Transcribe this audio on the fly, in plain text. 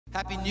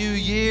Happy New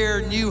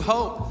Year, New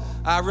Hope.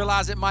 I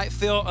realize it might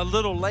feel a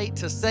little late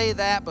to say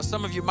that, but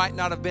some of you might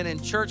not have been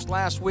in church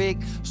last week,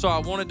 so I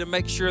wanted to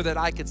make sure that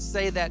I could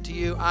say that to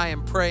you. I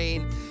am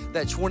praying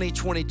that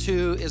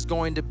 2022 is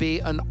going to be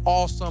an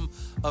awesome,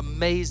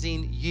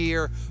 amazing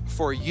year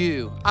for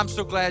you. I'm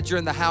so glad you're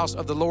in the house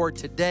of the Lord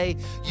today.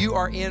 You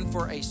are in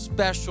for a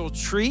special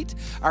treat.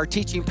 Our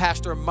teaching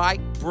pastor,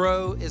 Mike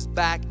Breaux, is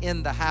back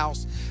in the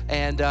house.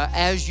 And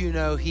as you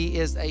know, he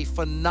is a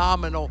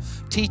phenomenal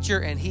teacher,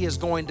 and he is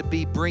going to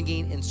be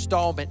bringing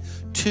installment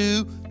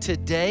 2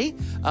 today.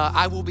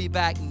 I will be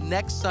back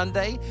next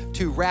Sunday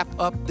to wrap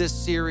up this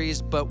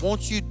series, but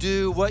won't you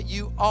do what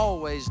you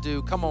always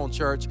do? Come on,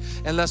 church,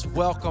 and let's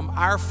welcome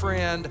our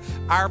friend,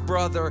 our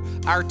brother,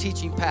 our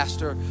teaching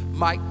pastor,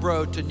 Mike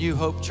Breaux, to New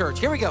Hope Church.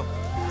 Here we go. Hey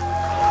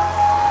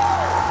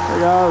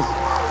guys,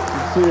 good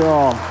to see you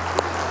all.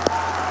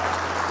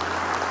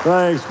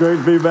 Thanks, great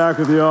to be back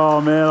with you all,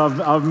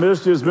 man. I've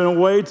missed you. It's been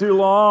way too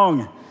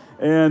long.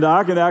 And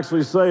I can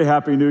actually say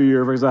Happy New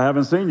Year because I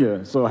haven't seen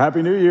you. So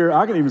Happy New Year.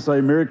 I can even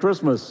say Merry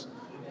Christmas.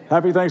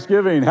 Happy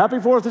Thanksgiving. Happy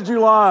 4th of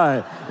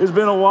July. It's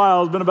been a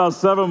while. It's been about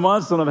 7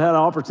 months, and I've had an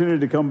opportunity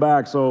to come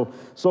back. So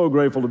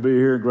grateful to be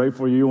here.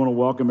 Grateful for you. I want to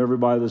welcome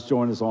everybody that's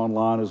joined us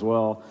online as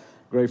well.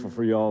 Grateful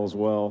for you all as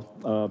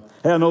well.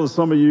 Hey, I know that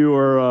some of you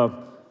are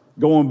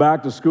going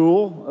back to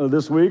school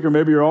this week, or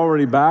maybe you're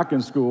already back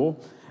in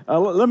school.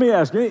 Let me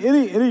ask,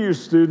 any of you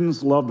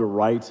students love to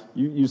write?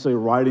 You say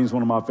writing is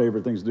one of my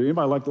favorite things to do.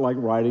 Anybody like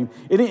writing?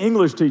 Any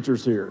English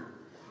teachers here?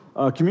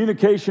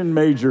 Communication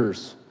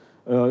majors,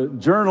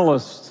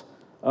 journalists,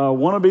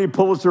 wannabe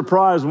Pulitzer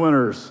Prize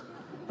winners,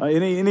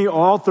 any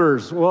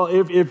authors? Well,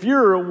 if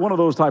you're one of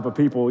those type of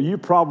people, you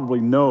probably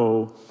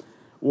know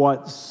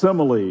what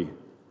simile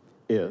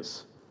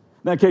is.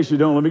 Now, in case you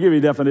don't, let me give you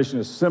a definition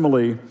of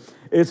simile.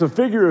 It's a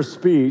figure of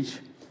speech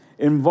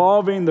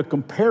involving the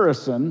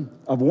comparison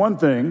of one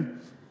thing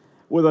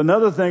with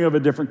another thing of a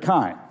different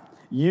kind,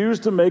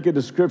 used to make a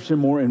description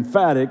more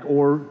emphatic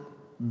or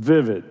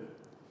vivid.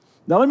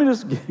 Now, let me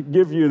just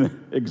give you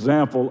an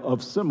example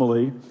of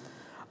simile.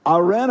 I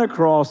ran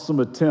across some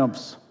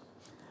attempts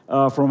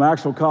from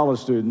actual college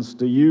students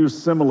to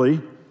use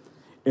simile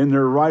in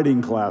their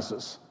writing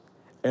classes,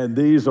 and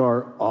these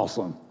are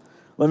awesome.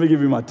 Let me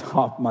give you my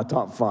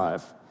top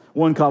 5.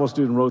 One college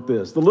student wrote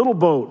this: the little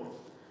boat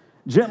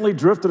gently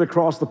drifted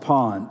across the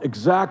pond,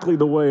 exactly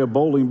the way a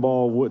bowling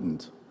ball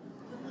wouldn't.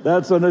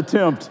 That's an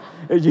attempt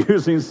at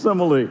using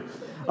simile.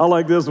 I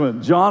like this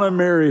one. John and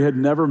Mary had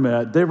never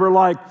met. They were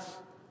like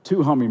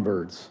 2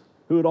 hummingbirds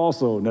who had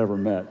also never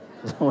met.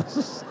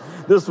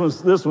 This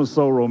one's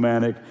so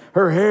romantic.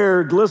 Her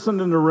hair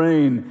glistened in the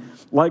rain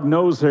like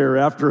nose hair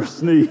after a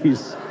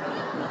sneeze.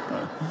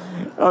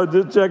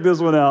 Just check this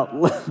one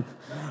out.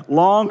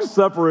 Long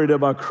separated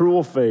by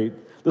cruel fate,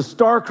 the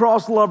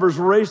star-crossed lovers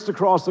raced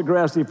across the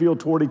grassy field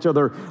toward each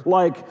other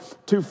like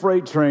 2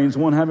 freight trains,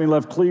 one having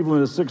left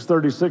Cleveland at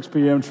 6:36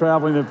 p.m.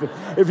 traveling.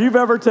 If you've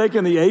ever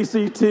taken the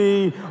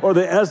ACT or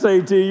the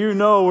SAT, you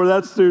know where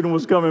that student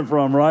was coming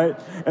from, right?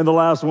 And the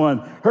last one,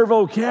 her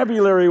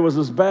vocabulary was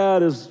as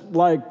bad as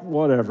like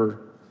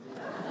whatever.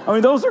 I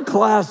mean, those are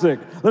classic.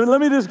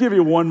 Let me just give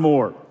you one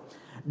more.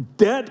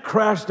 Debt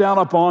crashed down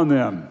upon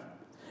them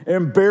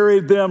and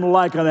buried them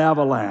like an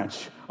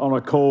avalanche on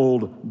a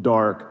cold,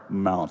 dark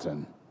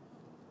mountain.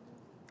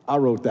 I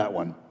wrote that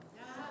one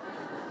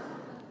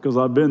because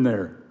I've been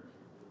there.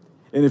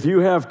 And if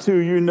you have too,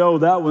 you know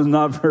that was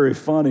not very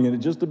funny, and it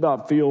just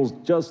about feels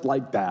just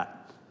like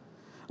that.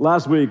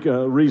 Last week,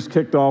 Reese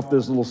kicked off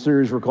this little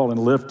series we're calling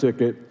Lift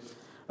Ticket,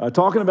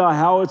 talking about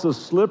how it's a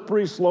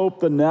slippery slope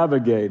to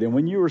navigate. And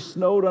when you are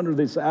snowed under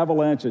this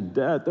avalanche of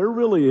debt, there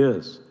really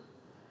is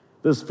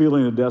this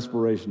feeling of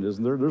desperation,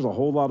 isn't there? There's a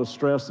whole lot of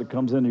stress that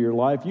comes into your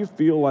life. You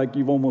feel like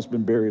you've almost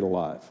been buried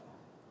alive.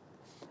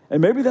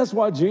 And maybe that's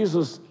why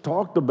Jesus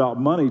talked about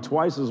money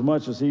twice as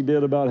much as he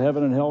did about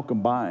heaven and hell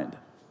combined.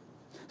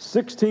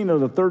 16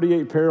 of the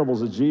 38 parables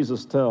that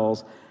Jesus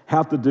tells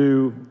have to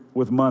do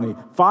with money.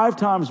 5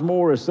 times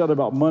more is said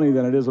about money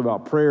than it is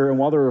about prayer. And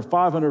while there are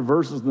 500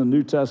 verses in the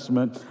New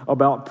Testament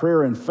about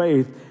prayer and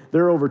faith,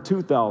 there are over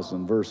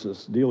 2,000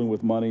 verses dealing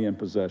with money and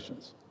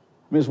possessions.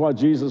 I mean, it's why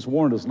Jesus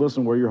warned us,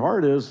 listen, where your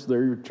heart is,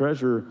 there your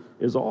treasure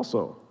is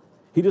also.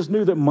 He just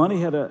knew that money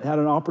had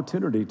an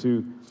opportunity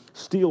to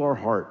steal our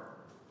heart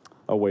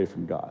away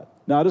from God.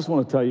 Now, I just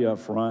want to tell you up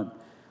front,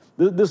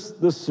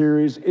 this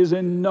series is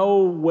in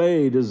no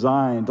way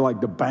designed to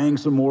bang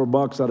some more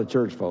bucks out of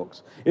church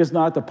folks. It's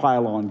not to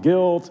pile on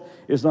guilt.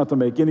 It's not to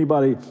make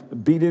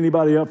beat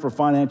anybody up for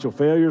financial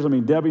failures. I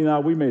mean, Debbie and I,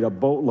 we made a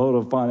boatload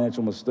of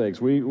financial mistakes.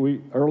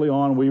 We early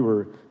on, we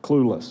were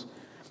clueless.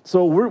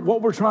 So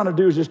what we're trying to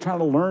do is just trying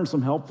to learn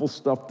some helpful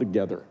stuff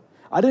together.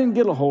 I didn't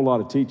get a whole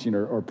lot of teaching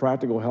or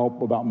practical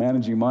help about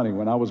managing money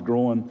when I was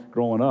growing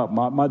up.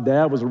 My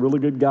dad was a really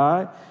good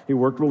guy. He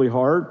worked really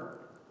hard,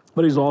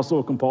 but he's also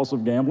a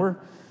compulsive gambler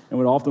and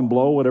would often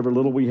blow whatever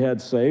little we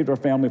had saved. Our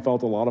family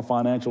felt a lot of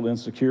financial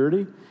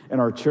insecurity.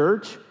 In our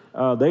church,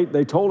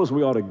 they told us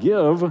we ought to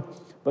give,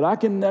 But I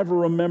can never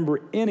remember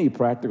any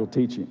practical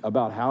teaching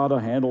about how to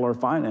handle our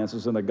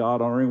finances in a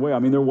God-honoring way. I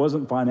mean, there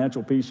wasn't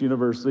Financial Peace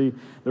University.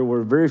 There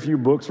were very few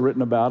books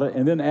written about it.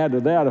 And then add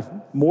to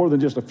that, more than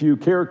just a few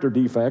character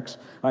defects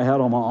I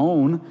had on my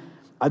own,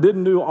 I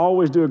didn't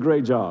always do a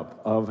great job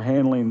of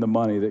handling the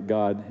money that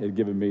God had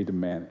given me to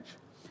manage.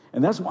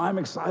 And that's why I'm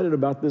excited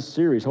about this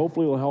series.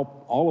 Hopefully it'll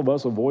help all of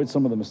us avoid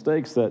some of the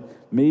mistakes that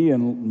me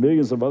and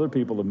millions of other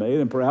people have made.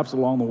 And perhaps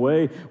along the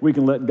way, we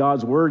can let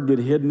God's word get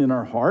hidden in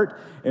our heart,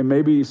 and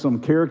maybe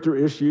some character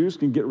issues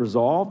can get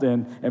resolved.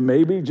 And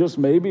maybe, just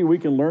maybe, we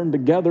can learn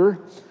together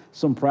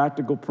some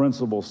practical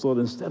principles so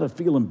that instead of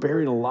feeling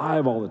buried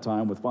alive all the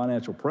time with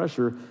financial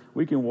pressure,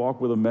 we can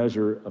walk with a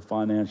measure of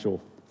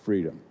financial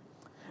freedom.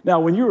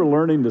 Now, when you're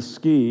learning to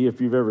ski, if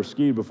you've ever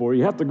skied before,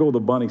 you have to go the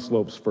bunny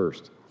slopes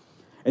first.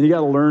 And you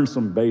got to learn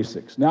some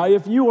basics. Now,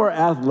 if you are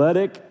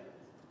athletic,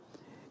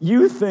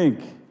 you think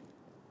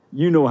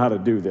you know how to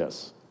do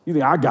this. You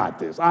think, I got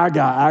this, I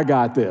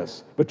got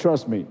this. But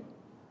trust me,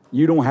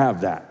 you don't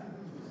have that.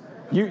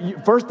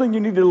 First thing you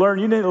need to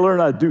learn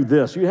how to do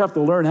this. You have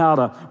to learn how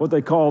to, what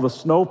they call the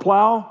snow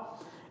plow.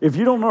 If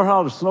you don't know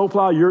how to snow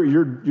plow,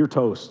 you're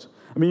toast.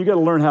 I mean, you got to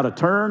learn how to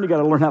turn, you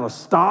got to learn how to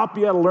stop,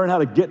 you got to learn how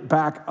to get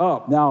back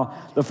up. Now,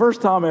 the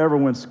first time I ever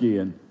went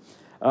skiing,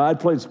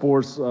 I'd played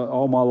sports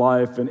all my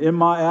life, and in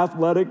my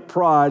athletic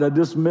pride, I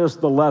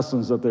dismissed the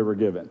lessons that they were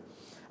given.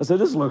 I said,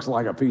 this looks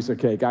like a piece of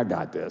cake. I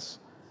got this.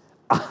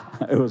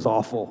 It was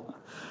awful.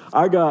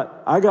 I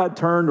got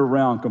turned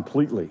around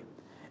completely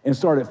and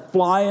started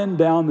flying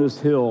down this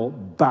hill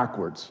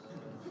backwards.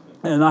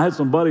 And I had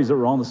some buddies that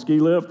were on the ski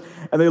lift,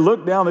 and they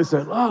looked down, they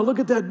said, oh, look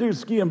at that dude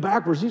skiing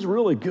backwards. He's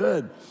really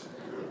good.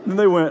 And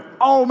they went,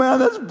 oh, man,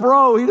 that's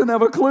Breaux. He didn't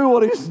have a clue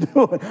what he's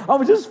doing. I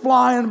was just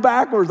flying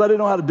backwards. I didn't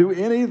know how to do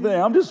anything.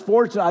 I'm just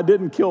fortunate I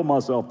didn't kill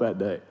myself that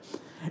day.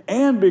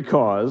 And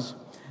because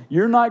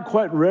you're not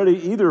quite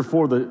ready either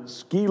for the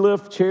ski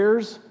lift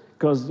chairs,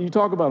 because you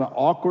talk about an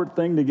awkward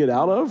thing to get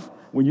out of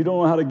when you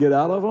don't know how to get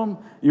out of them.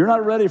 You're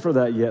not ready for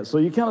that yet. So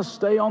you kind of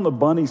stay on the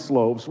bunny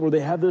slopes where they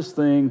have this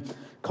thing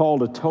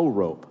called a tow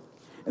rope.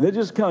 And it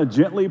just kind of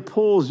gently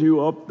pulls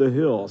you up the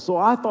hill. So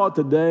I thought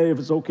today, if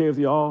it's okay with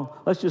y'all,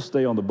 let's just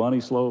stay on the bunny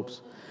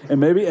slopes and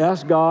maybe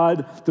ask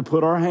God to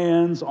put our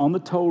hands on the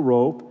tow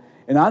rope.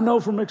 And I know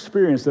from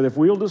experience that if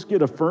we'll just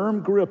get a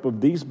firm grip of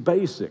these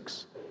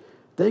basics,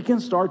 they can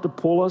start to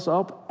pull us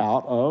up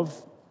out of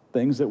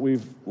things that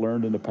we've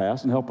learned in the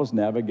past and help us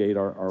navigate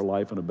our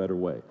life in a better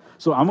way.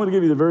 So I'm going to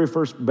give you the very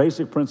first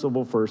basic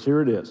principle first.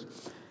 Here it is.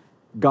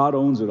 God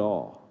owns it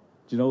all.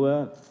 Do you know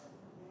that?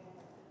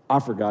 I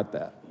forgot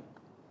that.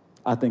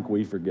 I think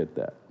we forget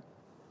that.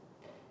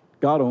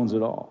 God owns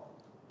it all.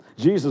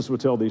 Jesus would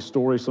tell these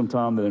stories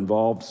sometime that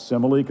involved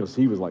simile because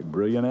he was like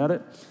brilliant at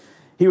it.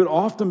 He would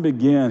often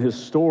begin his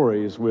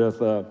stories with,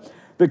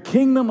 the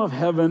kingdom of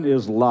heaven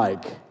is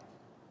like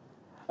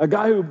a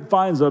guy who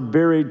finds a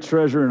buried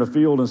treasure in a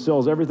field and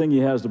sells everything he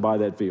has to buy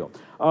that field.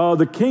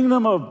 The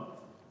kingdom of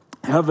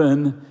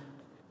heaven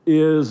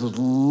is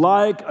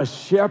like a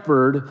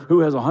shepherd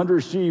who has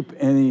 100 sheep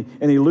and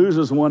he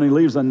loses one, and he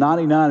leaves the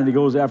 99 and he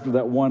goes after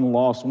that one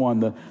lost one.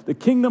 The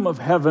kingdom of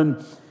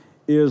heaven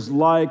is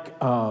like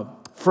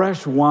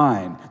fresh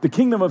wine. The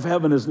kingdom of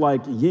heaven is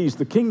like yeast.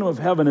 The kingdom of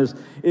heaven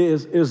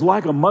is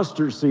like a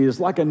mustard seed. It's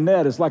like a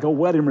net. It's like a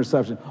wedding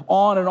reception.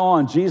 On and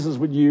on, Jesus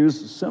would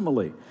use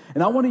simile.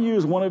 And I want to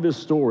use one of his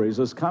stories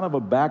as kind of a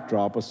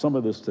backdrop of some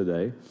of this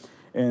today.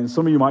 And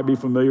some of you might be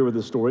familiar with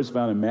this story. It's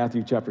found in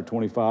Matthew chapter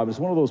 25. It's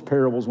one of those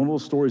parables, one of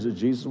those stories that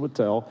Jesus would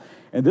tell.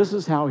 And this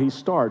is how he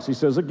starts. He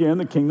says, again,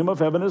 the kingdom of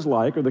heaven is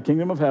like, or the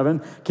kingdom of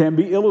heaven can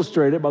be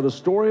illustrated by the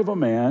story of a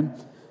man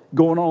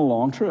going on a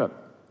long trip.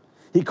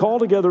 He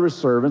called together his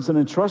servants and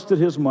entrusted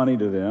his money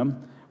to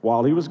them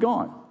while he was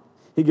gone.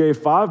 He gave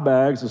 5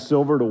 bags of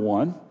silver to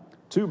one,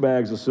 2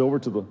 bags of silver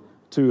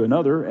to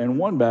another, and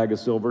 1 bag of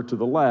silver to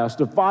the last,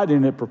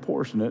 dividing it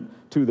proportionate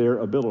to their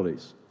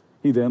abilities.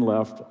 He then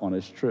left on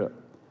his trip.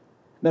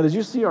 Now, did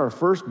you see our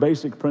first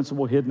basic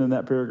principle hidden in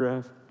that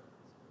paragraph?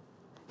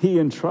 He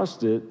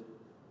entrusted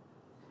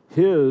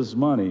his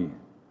money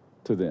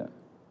to them.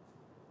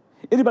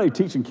 Anybody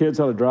teaching kids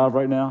how to drive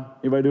right now?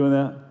 Anybody doing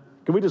that?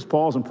 Can we just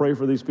pause and pray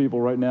for these people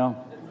right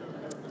now?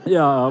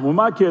 Yeah, when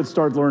my kids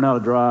started learning how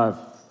to drive,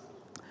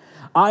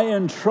 I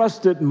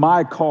entrusted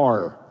my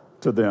car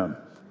to them.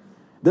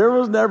 There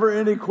was never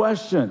any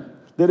question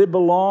that it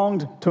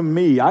belonged to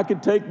me. I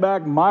could take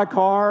back my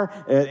car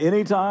at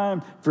any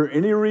time for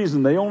any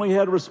reason. They only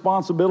had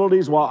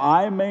responsibilities while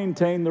I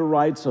maintained the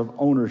rights of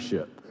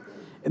ownership.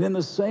 And in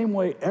the same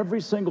way, every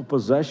single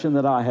possession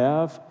that I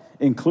have,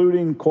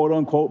 including quote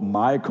unquote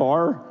my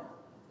car,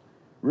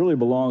 really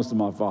belongs to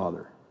my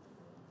Father.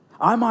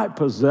 I might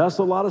possess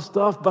a lot of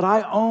stuff, but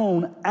I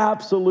own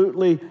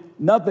absolutely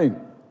nothing.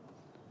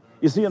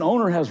 You see, an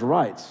owner has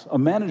rights. A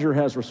manager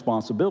has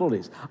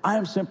responsibilities. I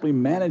am simply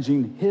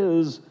managing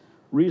his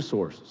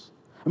resources.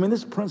 I mean,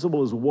 this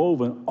principle is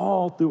woven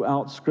all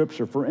throughout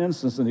Scripture. For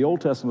instance, in the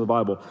Old Testament of the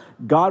Bible,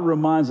 God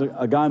reminds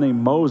a guy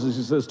named Moses,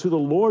 he says, to the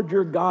Lord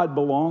your God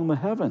belong the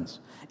heavens,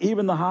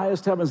 even the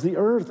highest heavens, the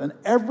earth, and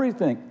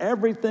everything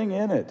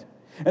in it.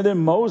 And then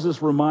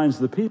Moses reminds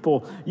the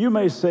people, you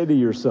may say to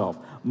yourself,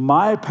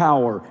 my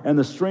power and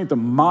the strength of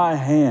my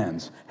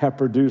hands have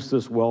produced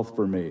this wealth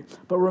for me.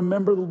 But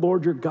remember the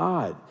Lord your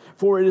God,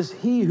 for it is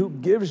he who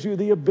gives you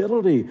the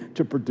ability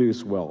to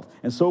produce wealth,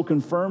 and so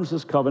confirms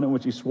his covenant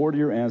which he swore to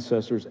your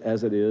ancestors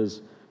as it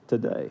is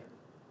today.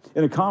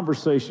 In a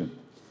conversation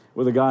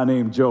with a guy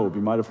named Job,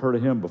 you might have heard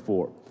of him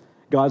before,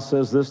 God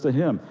says this to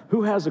him,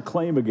 who has a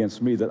claim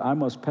against me that I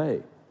must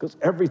pay? Because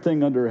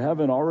everything under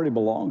heaven already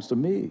belongs to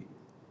me.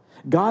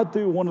 God,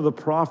 through one of the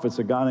prophets,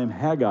 a guy named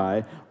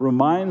Haggai,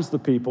 reminds the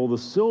people, the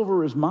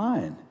silver is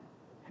mine,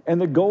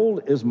 and the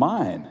gold is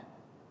mine.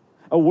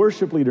 A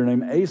worship leader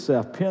named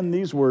Asaph penned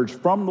these words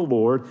from the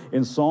Lord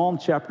in Psalm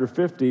chapter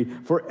 50,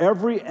 for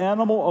every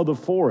animal of the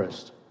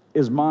forest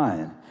is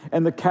mine,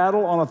 and the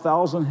cattle on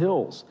 1,000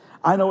 hills.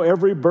 I know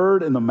every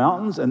bird in the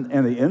mountains and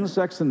the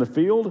insects in the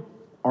field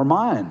are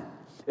mine.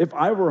 If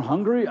I were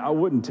hungry, I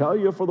wouldn't tell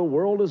you, for the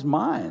world is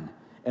mine,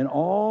 and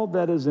all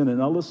that is in it.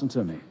 Now listen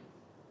to me.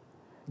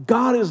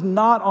 God is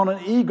not on an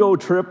ego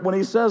trip when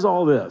he says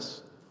all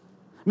this.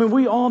 I mean,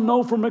 we all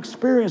know from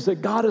experience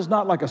that God is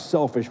not like a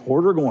selfish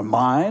hoarder going,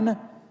 mine.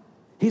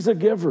 He's a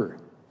giver.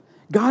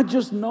 God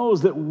just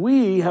knows that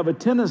we have a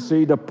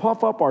tendency to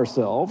puff up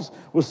ourselves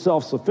with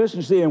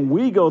self-sufficiency, and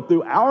we go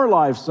through our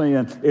life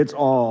saying, it's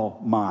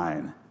all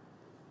mine.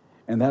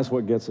 And that's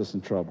what gets us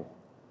in trouble.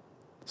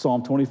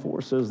 Psalm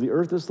 24 says, the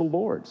earth is the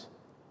Lord's,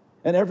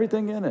 and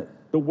everything in it,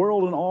 the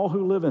world and all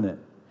who live in it.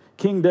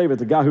 King David,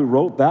 the guy who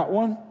wrote that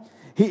one,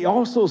 he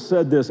also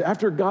said this,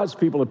 after God's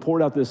people had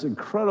poured out this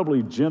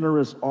incredibly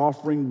generous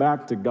offering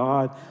back to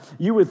God,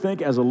 you would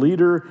think as a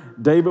leader,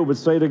 David would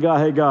say to God,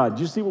 hey God,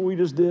 did you see what we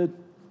just did?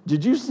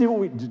 Did you see what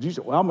we did?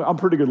 Well, I'm a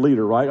pretty good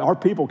leader, right? Our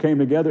people came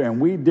together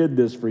and we did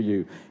this for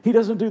you. He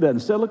doesn't do that.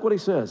 Instead, look what he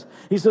says.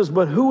 He says,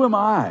 but who am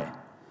I?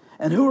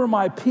 And who are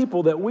my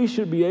people that we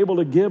should be able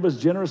to give as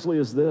generously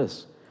as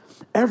this?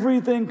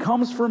 Everything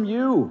comes from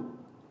you,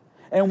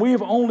 and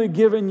we've only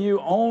given you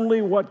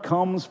only what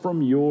comes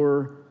from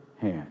your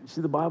hand. You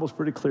see, the Bible's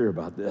pretty clear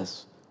about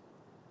this.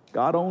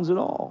 God owns it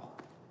all.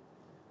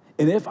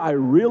 And if I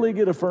really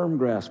get a firm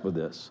grasp of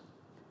this,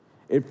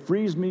 it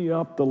frees me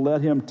up to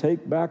let him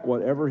take back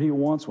whatever he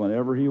wants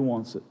whenever he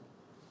wants it.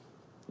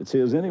 It's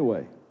his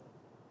anyway.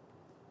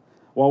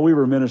 While we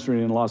were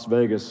ministering in Las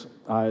Vegas,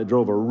 I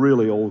drove a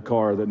really old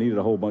car that needed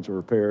a whole bunch of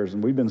repairs,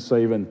 and we've been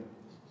saving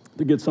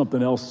to get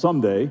something else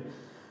someday.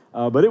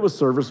 But it was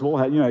serviceable,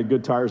 had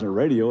good tires and a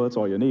radio, that's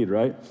all you need,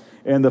 right?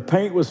 And the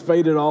paint was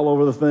faded all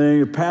over the thing.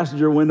 The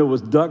passenger window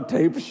was duct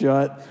taped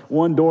shut.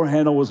 One door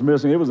handle was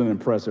missing. It was an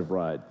impressive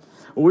ride.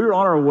 Well, we were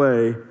on our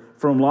way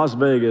from Las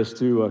Vegas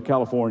to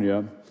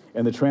California,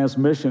 and the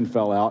transmission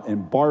fell out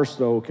in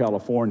Barstow,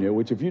 California,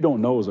 which, if you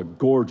don't know, is a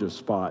gorgeous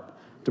spot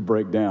to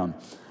break down.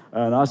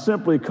 And I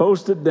simply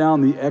coasted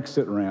down the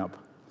exit ramp,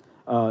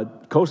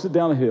 coasted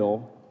down a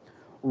hill,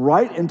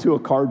 right into a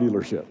car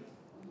dealership.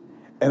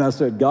 And I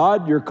said,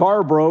 God, your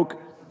car broke.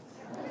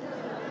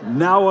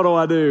 Now what do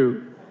I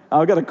do?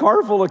 I've got a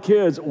car full of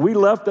kids. We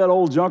left that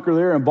old junker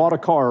there and bought a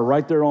car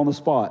right there on the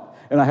spot.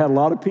 And I had a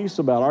lot of peace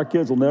about it. Our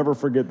kids will never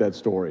forget that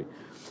story.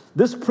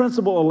 This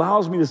principle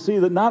allows me to see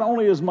that not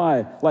only is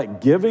my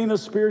giving a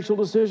spiritual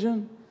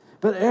decision,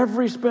 but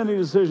every spending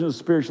decision is a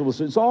spiritual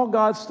decision. It's all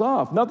God's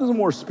stuff. Nothing's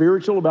more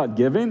spiritual about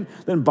giving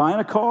than buying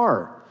a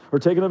car, or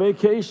taking a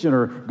vacation,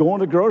 or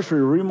going to the grocery,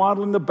 or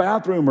remodeling the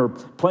bathroom, or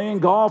playing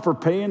golf, or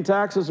paying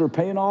taxes, or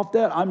paying off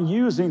debt. I'm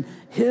using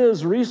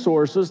his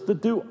resources to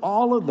do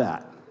all of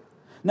that.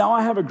 Now,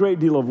 I have a great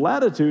deal of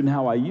latitude in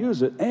how I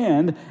use it,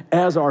 and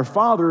as our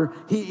Father,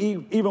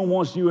 he even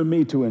wants you and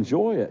me to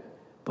enjoy it,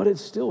 but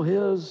it's still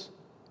his.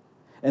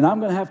 And I'm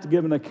going to have to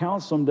give an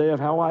account someday of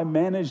how I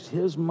managed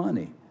his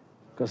money,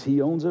 because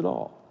he owns it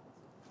all.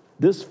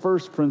 This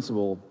first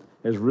principle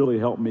has really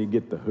helped me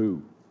get the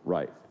who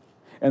right.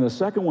 And the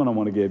second one I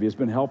want to give you has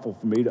been helpful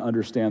for me to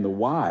understand the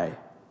why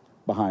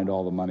behind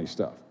all the money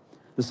stuff.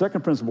 The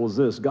second principle is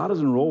this: God has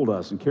enrolled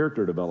us in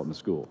character development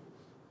school.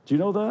 Do you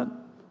know that?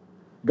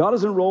 God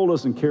has enrolled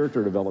us in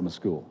character development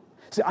school.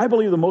 See, I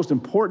believe the most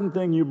important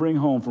thing you bring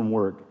home from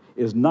work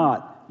is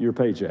not your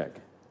paycheck.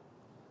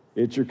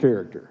 It's your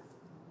character.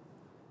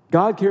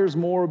 God cares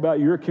more about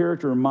your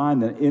character and mine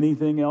than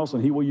anything else,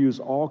 and he will use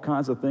all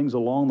kinds of things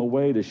along the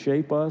way to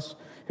shape us.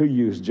 He'll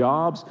use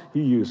jobs,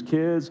 he'll use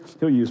kids,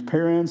 he'll use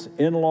parents,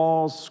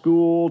 in-laws,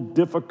 school,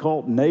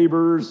 difficult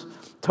neighbors,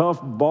 tough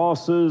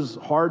bosses,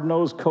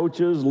 hard-nosed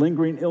coaches,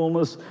 lingering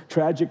illness,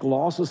 tragic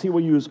losses. He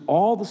will use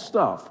all the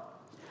stuff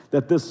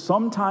that this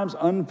sometimes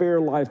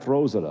unfair life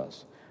throws at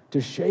us to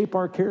shape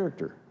our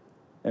character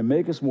and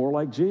make us more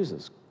like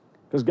Jesus.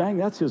 Because, gang,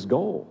 that's his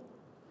goal,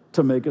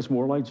 to make us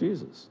more like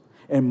Jesus.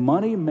 And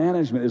money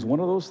management is one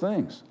of those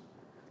things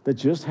that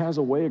just has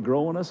a way of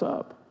growing us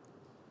up.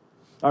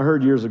 I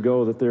heard years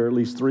ago that there are at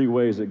least 3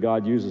 ways that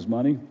God uses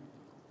money.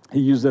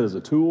 He uses it as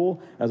a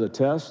tool, as a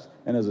test,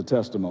 and as a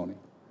testimony.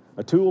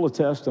 A tool, a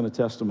test, and a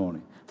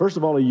testimony. First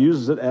of all, he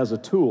uses it as a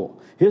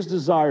tool. His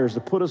desire is to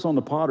put us on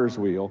the potter's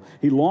wheel.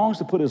 He longs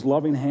to put his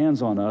loving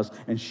hands on us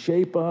and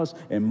shape us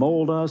and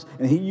mold us.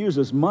 And he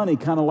uses money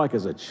kind of like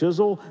as a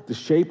chisel to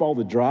shape all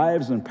the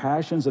drives and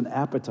passions and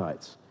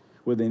appetites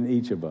within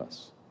each of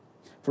us.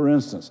 For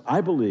instance,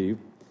 I believe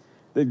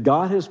that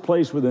God has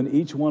placed within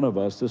each one of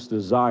us this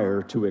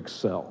desire to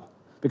excel.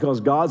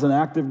 Because God's an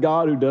active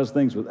God who does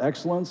things with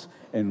excellence,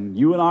 and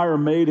you and I are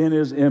made in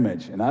his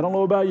image. And I don't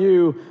know about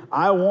you,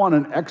 I want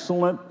an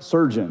excellent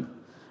surgeon.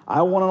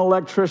 I want an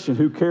electrician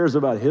who cares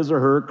about his or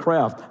her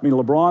craft. I mean,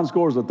 LeBron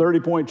scores a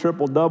 30-point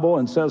triple-double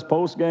and says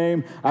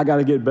post-game, I got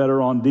to get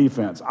better on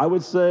defense. I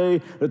would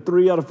say that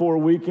 3 out of 4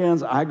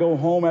 weekends, I go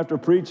home after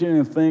preaching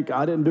and think,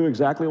 I didn't do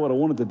exactly what I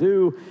wanted to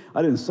do.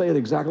 I didn't say it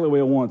exactly the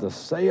way I wanted to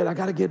say it. I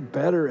got to get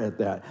better at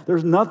that.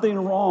 There's nothing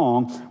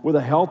wrong with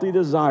a healthy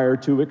desire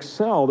to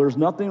excel. There's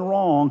nothing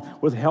wrong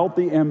with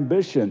healthy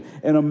ambition.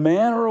 And a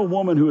man or a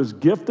woman who is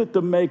gifted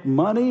to make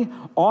money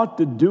ought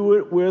to do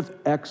it with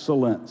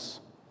excellence.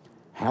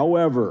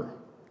 However,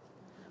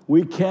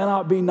 we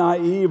cannot be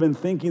naive in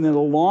thinking that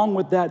along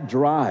with that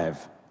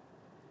drive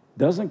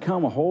doesn't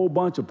come a whole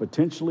bunch of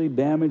potentially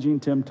damaging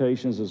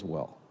temptations as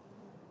well.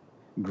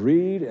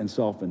 Greed and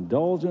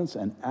self-indulgence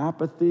and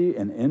apathy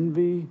and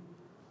envy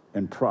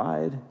and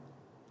pride.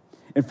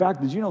 In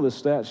fact, did you know the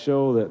stats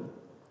show that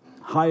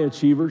high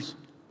achievers,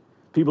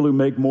 people who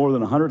make more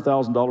than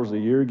 $100,000 a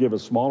year, give a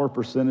smaller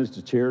percentage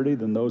to charity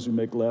than those who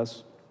make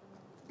less?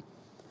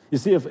 You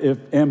see,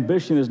 if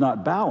ambition is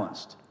not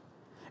balanced,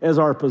 as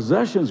our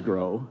possessions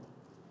grow,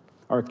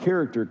 our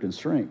character can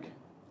shrink.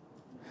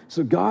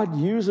 So God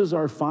uses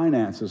our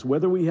finances,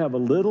 whether we have a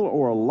little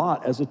or a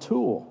lot, as a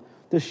tool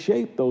to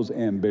shape those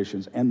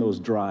ambitions and those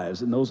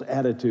drives and those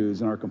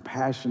attitudes and our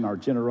compassion, our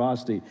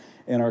generosity,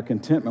 and our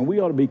contentment. We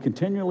ought to be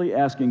continually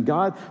asking,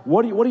 God,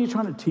 what are you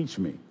trying to teach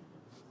me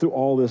through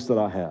all this that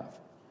I have?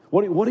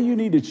 What do you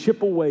need to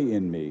chip away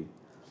in me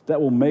that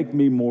will make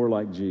me more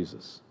like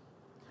Jesus?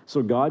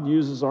 So God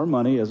uses our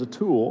money as a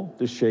tool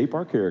to shape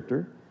our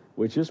character,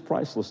 which is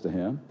priceless to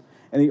him.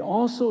 And he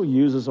also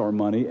uses our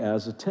money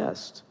as a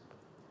test.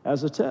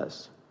 As a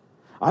test.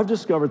 I've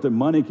discovered that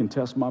money can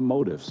test my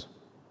motives.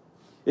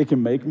 It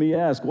can make me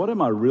ask, what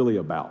am I really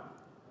about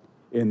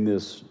in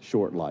this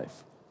short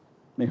life?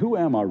 I mean, who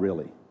am I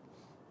really?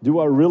 Do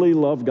I really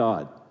love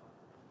God?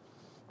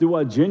 Do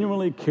I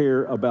genuinely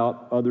care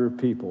about other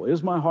people?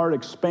 Is my heart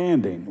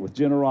expanding with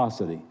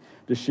generosity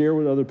to share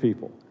with other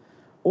people?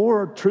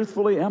 Or,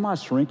 truthfully, am I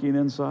shrinking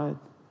inside?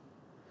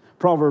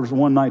 Proverbs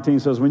 1:19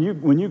 says, when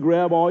you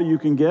grab all you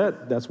can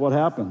get, that's what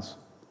happens.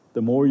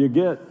 The more you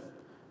get,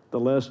 the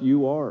less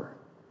you are.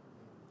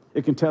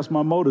 It can test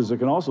my motives. It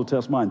can also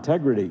test my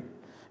integrity.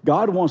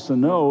 God wants to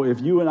know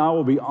if you and I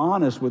will be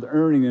honest with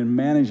earning and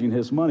managing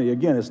his money.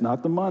 Again, it's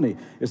not the money.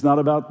 It's not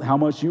about how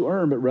much you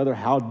earn, but rather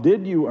how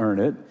did you earn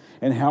it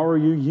and how are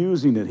you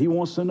using it? He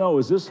wants to know,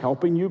 is this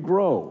helping you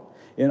grow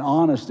in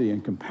honesty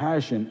and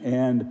compassion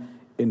and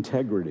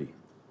integrity?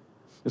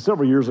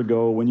 Several years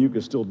ago, when you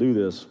could still do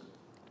this,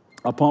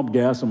 I pumped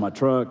gas in my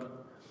truck,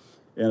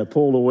 and I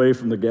pulled away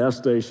from the gas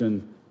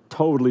station,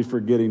 totally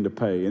forgetting to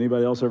pay.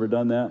 Anybody else ever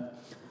done that?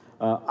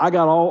 I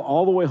got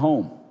all the way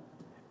home,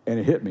 and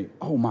it hit me.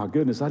 Oh, my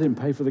goodness, I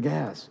didn't pay for the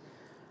gas.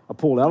 I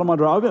pulled out of my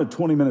drive. I've been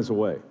 20 minutes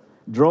away.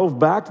 Drove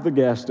back to the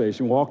gas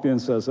station, walked in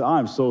and says,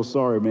 I'm so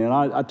sorry, man.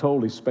 I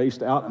totally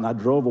spaced out, and I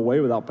drove away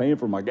without paying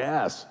for my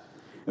gas.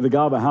 And the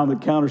guy behind the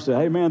counter said,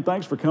 hey, man,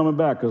 thanks for coming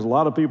back, because a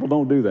lot of people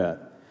don't do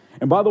that.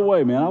 And by the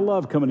way, man, I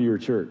love coming to your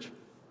church.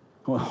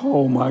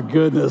 Oh, my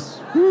goodness.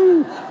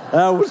 Whew.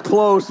 That was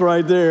close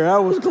right there. That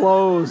was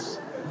close.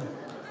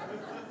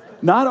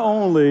 Not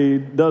only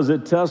does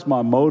it test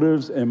my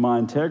motives and my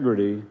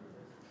integrity,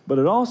 but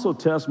it also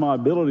tests my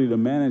ability to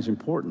manage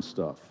important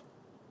stuff.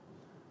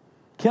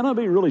 Can I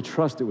be really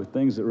trusted with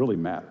things that really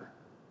matter?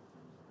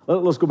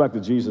 Let's go back to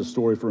Jesus'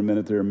 story for a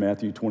minute there in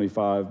Matthew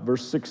 25.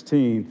 Verse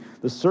 16,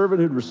 the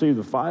servant who'd received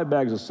the 5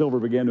 bags of silver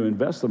began to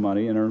invest the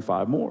money and earn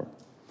 5 more.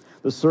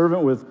 The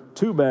servant with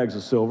 2 bags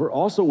of silver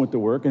also went to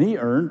work, and he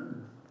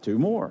earned 2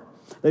 more.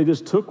 They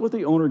just took what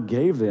the owner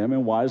gave them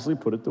and wisely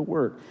put it to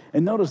work.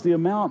 And notice the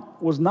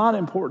amount was not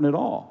important at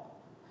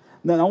all.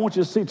 Now, I want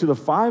you to see, to the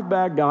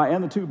 5-bag guy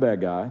and the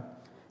 2-bag guy,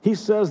 he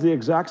says the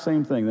exact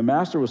same thing. The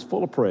master was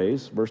full of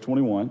praise, verse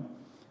 21.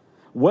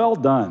 Well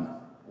done,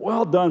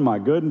 my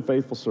good and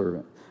faithful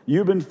servant.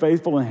 You've been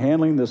faithful in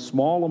handling this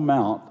small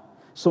amount,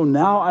 so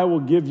now I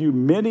will give you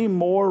many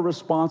more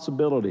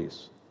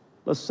responsibilities.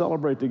 Let's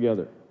celebrate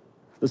together.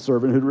 The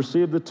servant who'd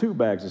received the 2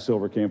 bags of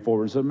silver came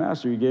forward and said,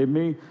 Master, you gave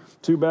me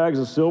 2 bags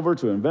of silver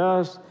to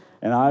invest,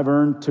 and I've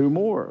earned 2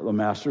 more. The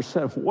master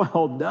said,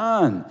 well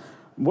done,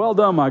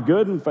 my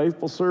good and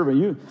faithful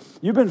servant.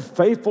 You've been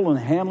faithful in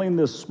handling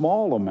this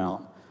small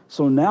amount,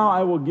 so now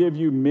I will give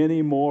you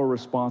many more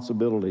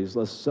responsibilities.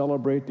 Let's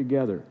celebrate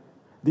together.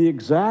 The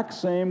exact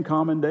same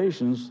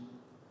commendations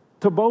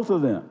to both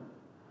of them.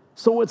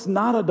 So it's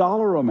not a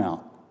dollar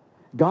amount.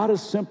 God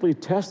is simply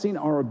testing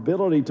our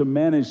ability to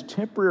manage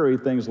temporary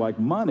things like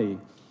money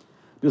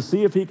to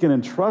see if he can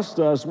entrust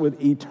us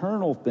with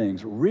eternal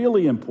things,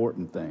 really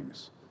important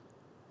things,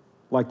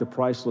 like the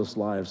priceless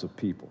lives of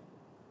people.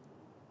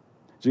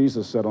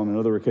 Jesus said on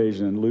another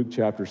occasion in Luke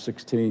chapter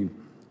 16,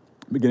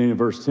 beginning in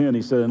verse 10,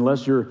 he said,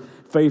 unless you're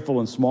faithful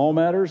in small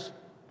matters,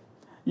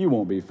 you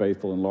won't be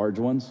faithful in large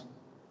ones.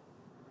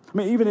 I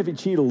mean, even if you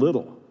cheat a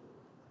little,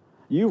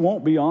 you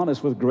won't be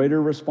honest with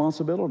greater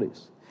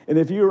responsibilities. And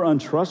if you're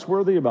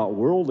untrustworthy about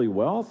worldly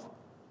wealth,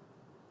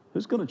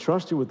 who's going to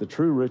trust you with the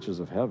true riches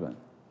of heaven?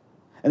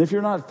 And if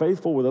you're not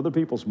faithful with other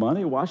people's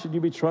money, why should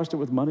you be trusted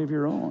with money of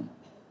your own?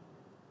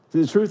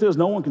 See, the truth is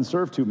no one can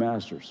serve two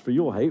masters, for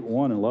you will hate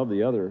one and love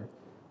the other,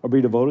 or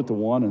be devoted to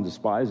one and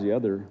despise the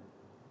other.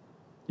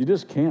 You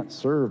just can't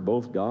serve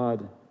both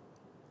God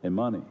and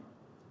money.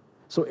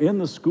 So in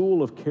the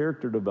school of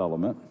character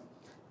development,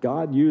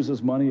 God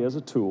uses money as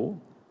a tool,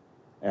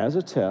 as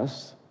a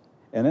test,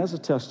 and as a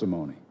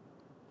testimony.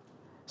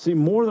 See,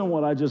 more than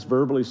what I just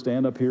verbally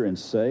stand up here and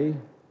say,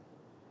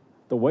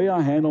 the way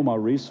I handle my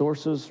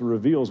resources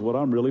reveals what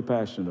I'm really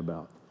passionate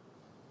about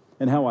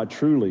and how I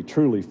truly,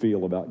 truly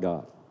feel about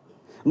God.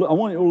 I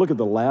want you to look at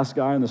the last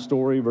guy in the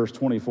story, verse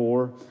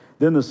 24.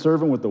 Then the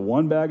servant with the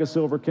one bag of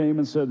silver came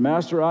and said,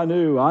 Master, I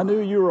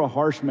knew you were a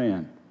harsh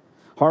man,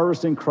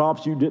 harvesting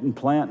crops you didn't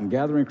plant and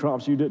gathering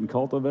crops you didn't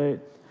cultivate.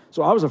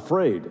 So I was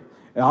afraid,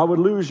 and I would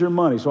lose your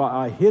money. So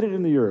I hid it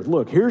in the earth.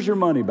 Look, here's your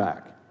money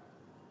back.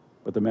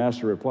 But the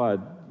master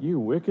replied, you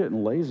wicked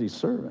and lazy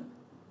servant.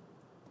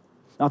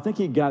 I think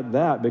he got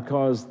that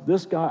because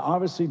this guy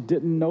obviously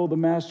didn't know the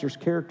master's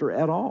character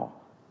at all.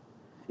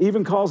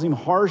 Even calls him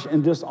harsh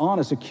and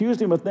dishonest, accused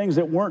him of things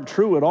that weren't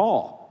true at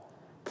all,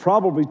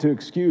 probably to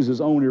excuse his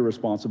own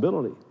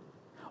irresponsibility.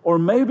 Or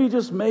maybe,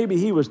 just maybe,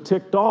 he was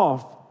ticked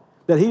off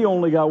that he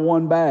only got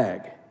one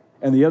bag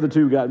and the other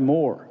two got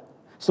more.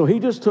 So he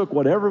just took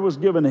whatever was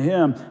given to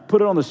him,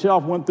 put it on the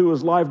shelf, went through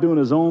his life doing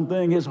his own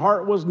thing. His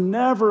heart was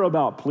never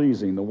about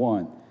pleasing the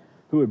one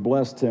who had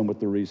blessed him with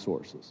the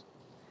resources.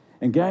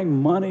 And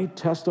gang, money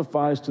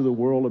testifies to the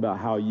world about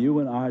how you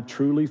and I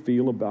truly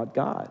feel about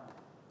God.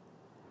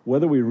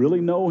 Whether we really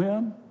know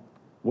him,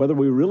 whether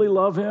we really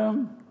love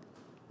him,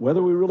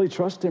 whether we really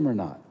trust him or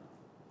not.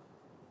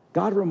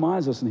 God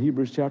reminds us in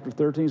Hebrews chapter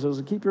 13, he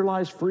says, keep your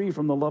lives free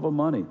from the love of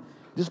money.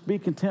 Just be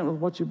content with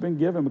what you've been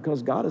given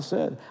because God has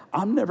said,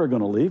 I'm never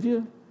going to leave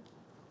you.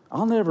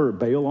 I'll never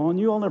bail on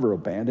you. I'll never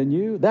abandon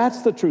you.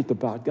 That's the truth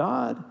about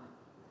God.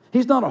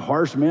 He's not a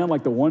harsh man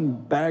like the one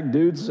bag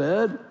dude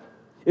said.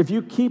 If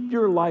you keep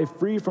your life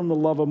free from the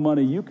love of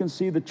money, you can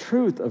see the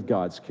truth of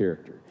God's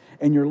character.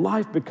 And your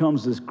life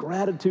becomes this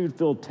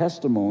gratitude-filled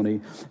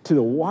testimony to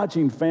the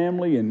watching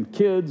family and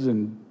kids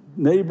and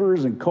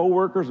neighbors and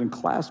coworkers and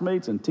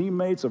classmates and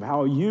teammates of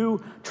how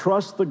you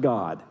trust the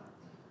God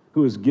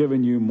who has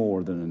given you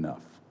more than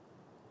enough.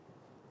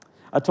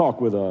 I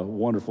talked with a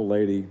wonderful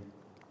lady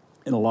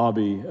in a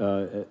lobby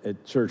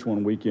at church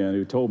one weekend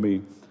who told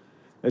me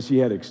that she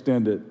had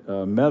extended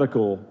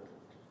medical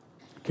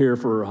care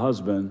for her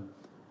husband,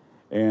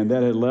 and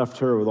that had left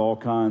her with all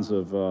kinds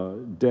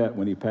of debt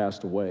when he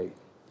passed away.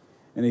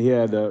 And he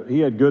had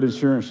good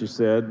insurance, she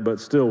said, but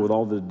still with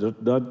all the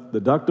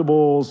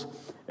deductibles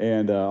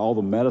and all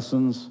the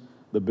medicines,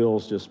 the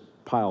bills just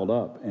piled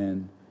up.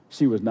 And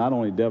she was not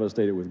only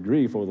devastated with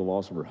grief over the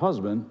loss of her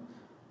husband,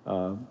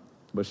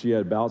 but she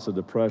had bouts of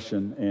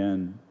depression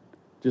and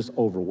just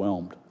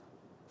overwhelmed,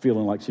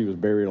 feeling like she was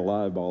buried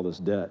alive by all this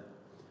debt.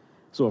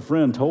 So a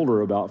friend told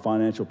her about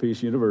Financial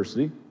Peace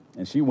University,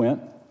 and she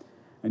went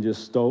and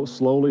just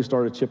slowly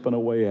started chipping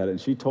away at it.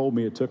 And she told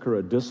me it took her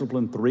a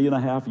disciplined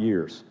 3.5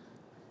 years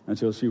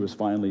until she was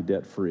finally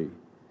debt-free.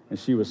 And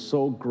she was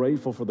so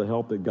grateful for the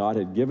help that God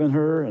had given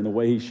her and the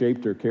way he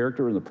shaped her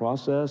character in the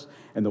process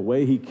and the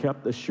way he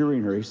kept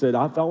assuring her. He said,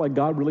 I felt like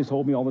God really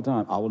told me all the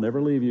time, I will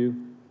never leave you.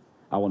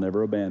 I will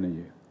never abandon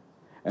you.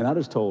 And I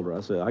just told her,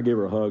 I gave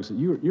her a hug, said,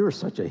 you're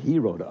such a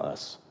hero to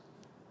us.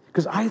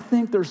 Because I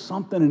think there's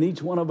something in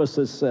each one of us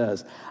that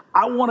says,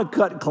 I want to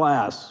cut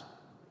class.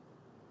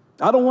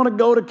 I don't want to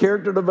go to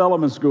character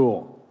development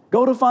school.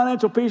 Go to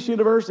Financial Peace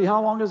University.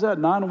 How long is that?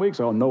 9 weeks?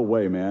 Oh, no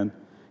way, man.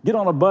 Get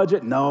on a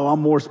budget? No,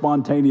 I'm more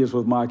spontaneous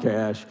with my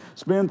cash.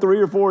 Spend 3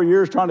 or 4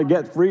 years trying to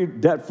get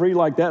debt-free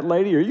like that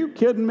lady? Are you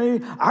kidding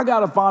me? I got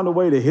to find a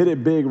way to hit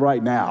it big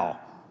right now.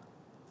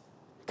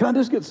 Can I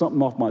just get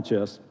something off my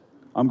chest?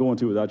 I'm going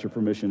to without your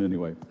permission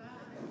anyway.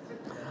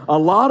 A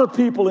lot of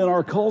people in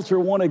our culture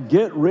want to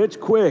get rich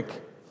quick.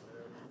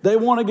 They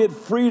want to get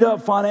freed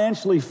up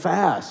financially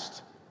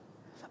fast.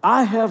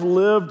 I have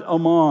lived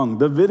among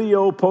the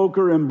video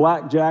poker and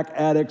blackjack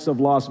addicts of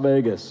Las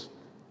Vegas.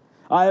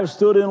 I have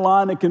stood in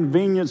line at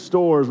convenience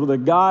stores with a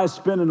guy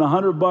spending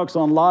 $100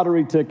 on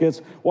lottery tickets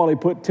while he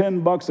put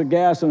 $10 of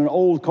gas in an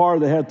old car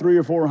that had 3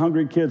 or 4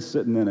 hungry kids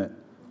sitting in it.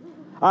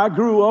 I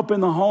grew up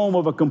in the home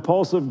of a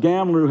compulsive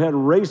gambler who had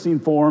racing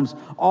forms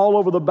all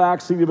over the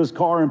backseat of his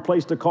car and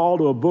placed a call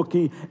to a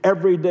bookie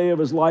every day of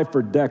his life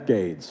for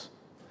decades.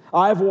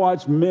 I've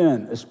watched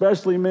men,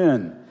 especially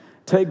men,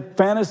 take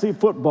fantasy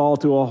football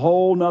to a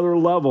whole nother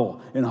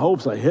level in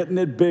hopes of hitting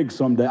it big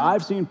someday.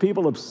 I've seen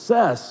people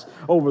obsess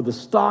over the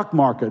stock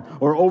market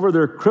or over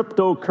their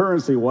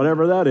cryptocurrency,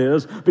 whatever that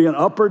is, being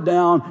up or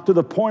down to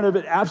the point of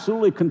it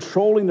absolutely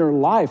controlling their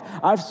life.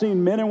 I've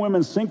seen men and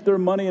women sink their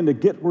money into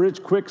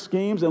get-rich-quick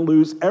schemes and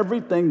lose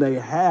everything they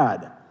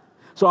had.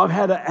 So I've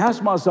had to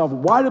ask myself,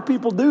 why do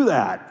people do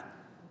that?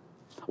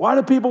 Why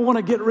do people want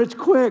to get rich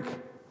quick?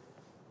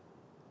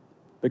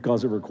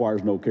 Because it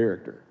requires no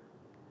character.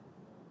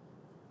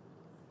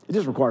 It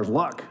just requires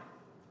luck.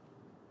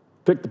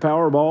 Pick the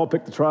Powerball,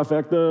 pick the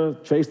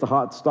trifecta, chase the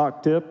hot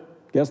stock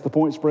tip, guess the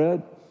point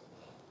spread.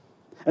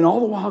 And all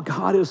the while,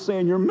 God is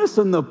saying, you're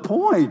missing the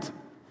point.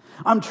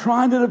 I'm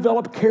trying to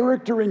develop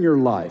character in your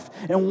life.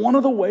 And one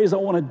of the ways I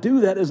want to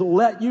do that is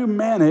let you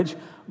manage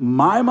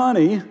my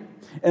money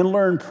and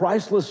learn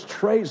priceless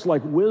traits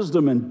like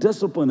wisdom and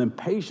discipline and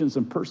patience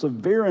and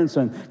perseverance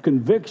and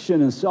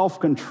conviction and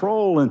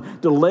self-control and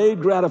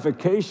delayed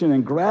gratification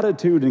and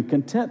gratitude and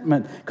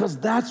contentment, because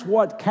that's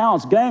what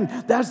counts. Gang,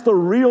 that's the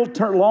real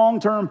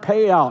long-term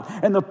payout,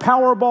 and the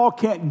Powerball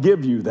can't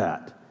give you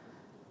that.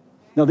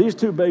 Now, these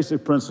two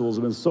basic principles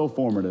have been so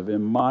formative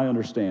in my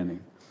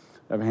understanding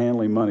of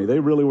handling money. They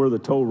really were the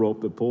tow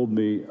rope that pulled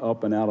me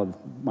up and out of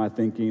my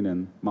thinking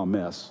and my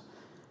mess.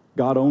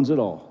 God owns it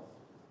all.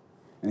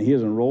 And he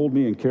has enrolled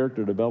me in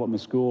character development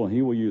school, and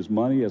he will use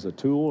money as a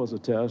tool, as a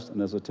test,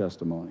 and as a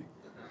testimony.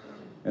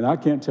 And I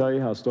can't tell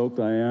you how stoked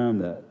I am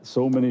that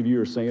so many of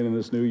you are saying in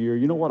this new year,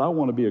 you know what, I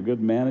want to be a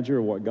good manager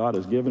of what God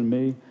has given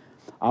me.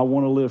 I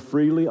want to live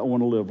freely. I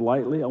want to live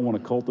lightly. I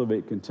want to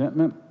cultivate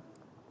contentment.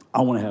 I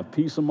want to have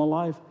peace in my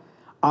life.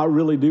 I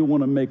really do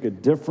want to make a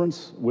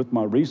difference with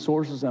my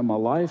resources and my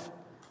life,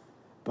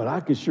 but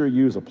I could sure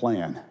use a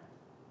plan.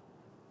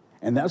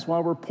 And that's why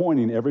we're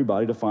pointing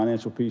everybody to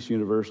Financial Peace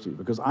University,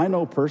 because I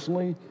know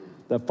personally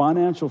that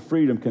financial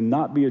freedom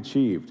cannot be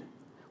achieved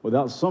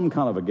without some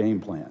kind of a game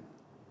plan.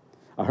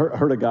 I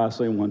heard a guy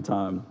say one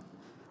time,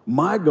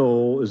 my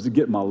goal is to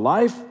get my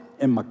life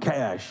and my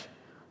cash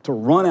to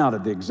run out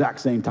at the exact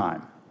same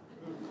time.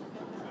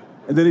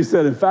 And then he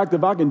said, in fact,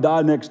 if I can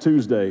die next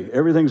Tuesday,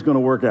 everything's going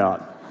to work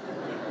out.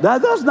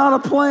 That's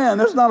not a plan.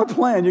 That's not a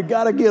plan. You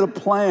got to get a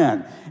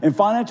plan. And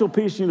Financial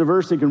Peace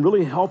University can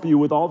really help you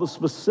with all the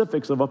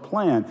specifics of a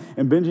plan.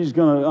 And Benji's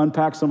going to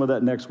unpack some of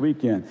that next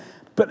weekend.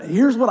 But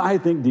here's what I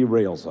think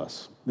derails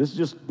us. This is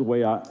just the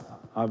way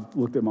I've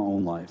looked at my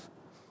own life.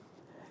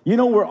 You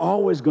know, we're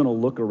always going to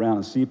look around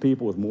and see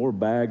people with more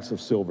bags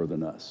of silver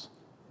than us.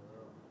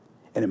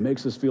 And it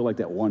makes us feel like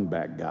that one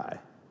bag guy.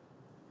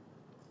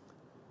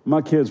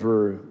 My kids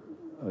were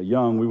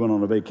young. We went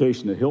on a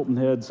vacation to Hilton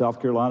Head,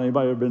 South Carolina.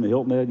 Anybody ever been to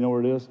Hilton Head? You know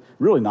where it is?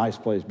 Really nice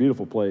place,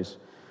 beautiful place.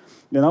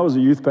 And I was a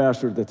youth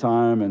pastor at the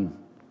time,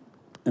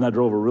 and I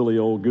drove a really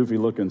old,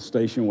 goofy-looking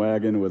station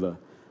wagon with a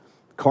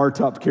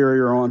car-top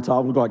carrier on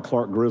top. Looked like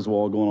Clark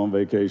Griswold going on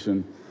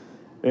vacation.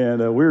 And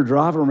we were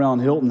driving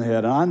around Hilton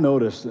Head, and I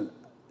noticed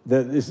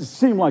that it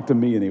seemed like to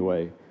me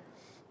anyway,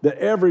 that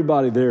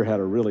everybody there had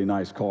a really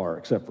nice car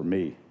except for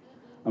me.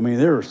 I mean,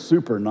 they were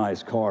super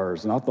nice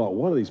cars, and I thought,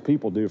 what do these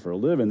people do for a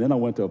living? Then I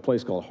went to a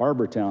place called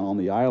Harbor Town on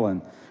the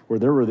island where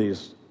there were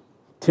these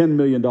 $10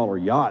 million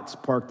yachts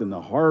parked in the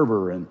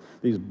harbor and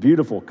these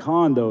beautiful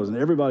condos, and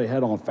everybody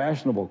had on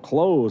fashionable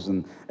clothes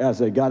and as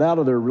they got out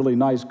of their really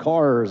nice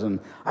cars,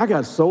 and I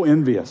got so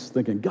envious,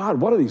 thinking,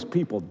 God, what do these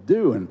people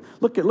do? And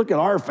look at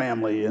our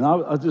family, and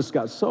I just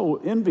got so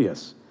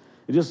envious.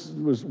 It just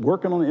was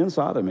working on the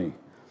inside of me.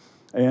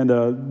 And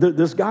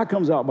this guy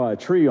comes out by a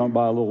tree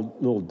by a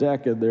little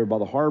deck there by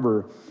the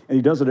harbor, and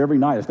he does it every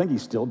night. I think he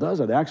still does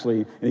it,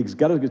 actually. And he's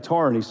got a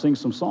guitar, and he sings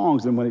some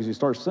songs. And when he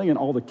starts singing,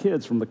 all the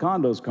kids from the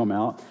condos come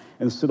out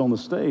and sit on the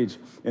stage.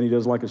 And he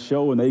does like a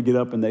show, and they get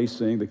up and they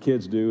sing. The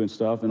kids do and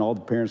stuff. And all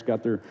the parents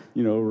got their,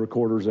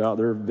 recorders out,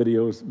 their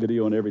video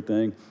and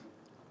everything.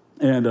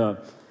 And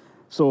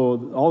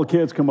so all the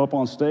kids come up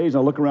on stage, and I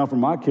look around for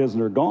my kids,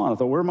 and they're gone. I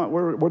thought,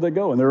 where'd they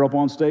go? And they're up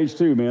on stage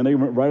too, man. They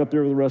went right up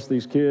there with the rest of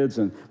these kids,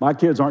 and my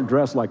kids aren't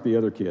dressed like the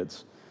other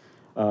kids.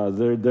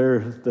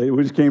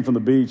 We just came from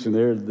the beach, and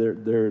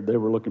they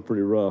were looking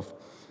pretty rough.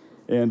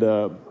 And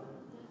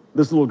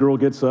this little girl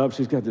gets up.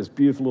 She's got this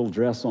beautiful little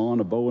dress on,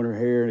 a bow in her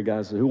hair, and the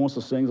guy says, who wants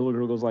to sing? The little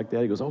girl goes like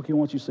that. He goes, okay, why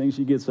don't you sing?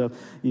 She gets up.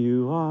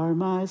 You are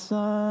my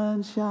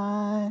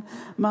sunshine,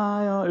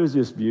 my all. It was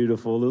just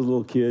beautiful. This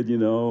little kid,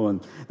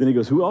 and then he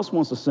goes, who else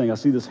wants to sing? I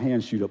see this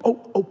hand shoot up.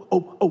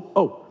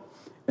 Oh.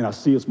 And I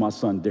see it's my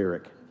son,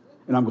 Derek.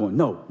 And I'm going,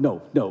 no.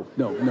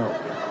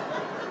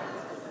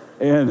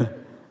 And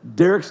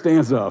Derek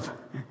stands up,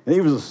 and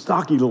he was a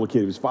stocky little kid.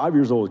 He was 5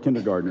 years old, a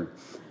kindergartner,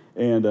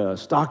 and a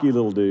stocky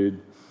little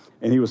dude.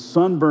 And he was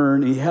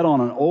sunburned. He had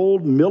on an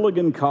old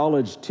Milligan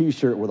College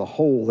T-shirt with a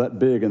hole that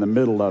big in the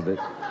middle of it.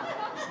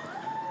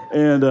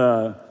 And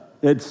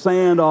it had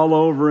sand all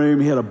over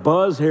him. He had a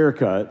buzz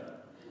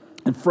haircut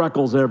and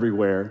freckles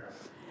everywhere.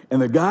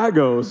 And the guy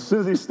goes, as soon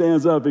as he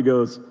stands up, he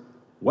goes,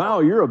 wow,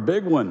 you're a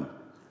big one.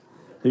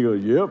 He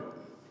goes, yep.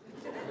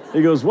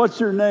 He goes, what's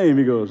your name?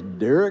 He goes,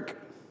 Derek.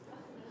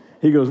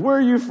 He goes, where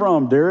are you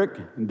from, Derek?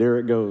 And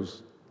Derek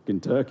goes,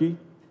 Kentucky.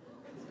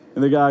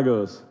 And the guy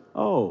goes,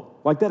 oh,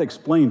 like that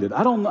explained it.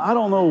 I don't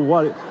know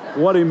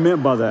what he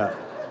meant by that.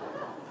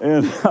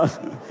 And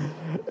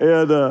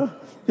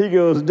he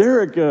goes,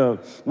 Derek,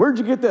 where'd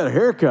you get that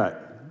haircut?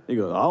 He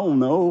goes, I don't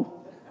know.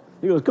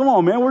 He goes, come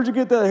on, man, where'd you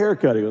get that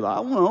haircut? He goes, I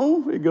don't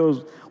know. He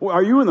goes, well,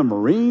 are you in the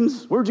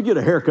Marines? Where'd you get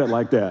a haircut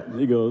like that?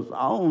 He goes,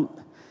 I don't.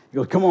 He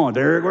goes, come on,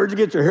 Derek, where'd you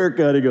get your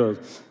haircut? He goes,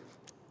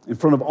 in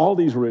front of all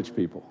these rich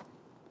people.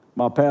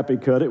 My pappy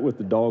cut it with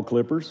the dog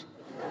clippers.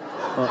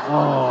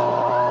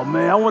 Oh,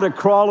 man, I wanted to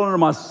crawl under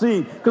my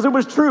seat. Because it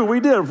was true.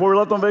 We did. Before we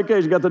left on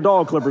vacation, got the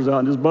dog clippers out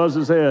and just buzzed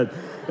his head.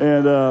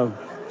 And,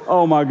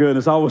 oh, my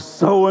goodness, I was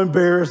so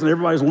embarrassed. And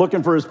everybody's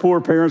looking for his poor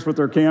parents with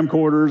their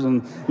camcorders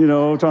and,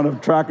 trying to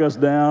track us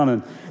down.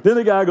 And then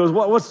the guy goes,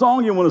 what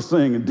song you want to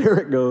sing? And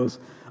Derek goes,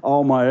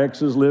 all my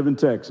exes live in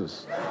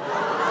Texas.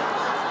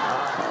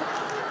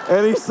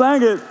 And he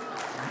sang it,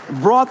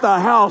 brought the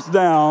house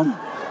down,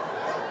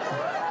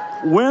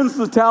 wins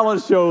the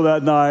talent show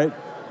that night.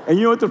 And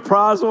you know what the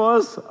prize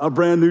was? A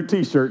brand new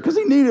T-shirt, because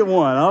he needed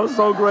one. I was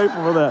so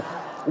grateful for that.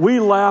 We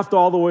laughed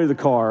all the way to the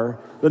car.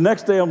 The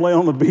next day I'm laying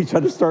on the beach. I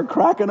just start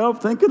cracking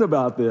up thinking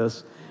about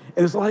this.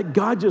 And it's like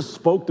God just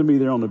spoke to me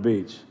there on the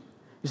beach.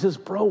 He says,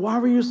 bro, why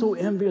were you so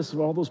envious of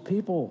all those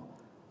people?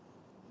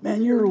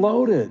 Man, you're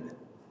loaded.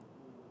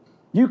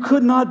 You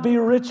could not be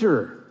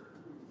richer.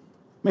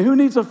 I mean, who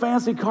needs a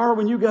fancy car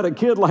when you got a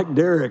kid like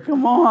Derek?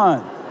 Come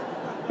on.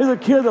 He's a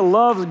kid that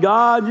loves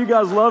God. You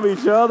guys love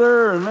each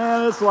other. And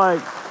man, it's like...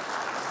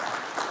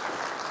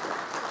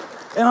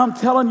 And I'm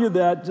telling you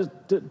that just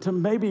to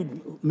maybe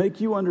make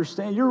you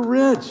understand, you're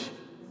rich.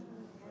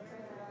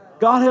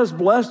 God has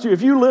blessed you.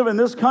 If you live in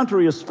this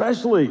country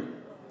especially,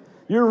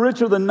 you're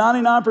richer than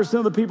 99%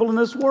 of the people in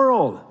this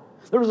world.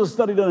 There was a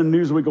study done in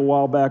Newsweek a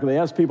while back, and they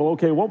asked people,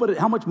 okay,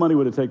 how much money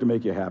would it take to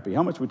make you happy?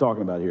 How much are we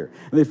talking about here?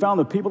 And they found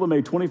that people that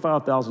made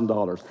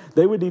 $25,000,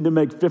 they would need to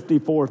make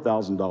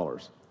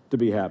 $54,000 to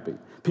be happy.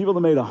 People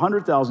that made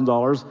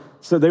 $100,000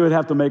 said they would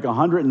have to make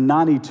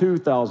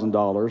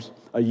 $192,000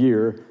 a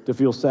year to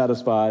feel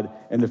satisfied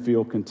and to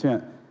feel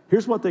content.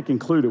 Here's what they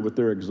concluded with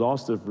their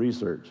exhaustive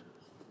research.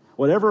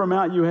 Whatever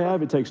amount you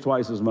have, it takes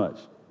twice as much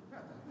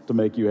to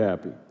make you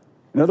happy.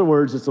 In other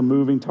words, it's a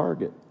moving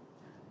target,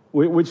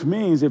 which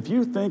means if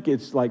you think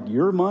it's like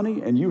your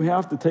money and you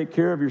have to take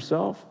care of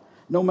yourself,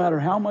 no matter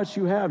how much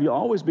you have, you'll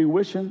always be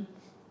wishing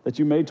that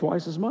you made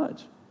twice as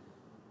much.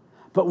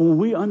 But when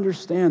we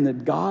understand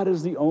that God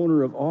is the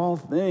owner of all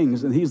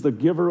things and he's the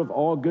giver of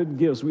all good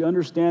gifts, we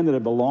understand that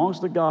it belongs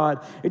to God.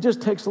 It just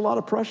takes a lot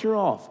of pressure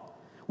off.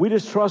 We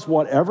just trust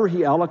whatever he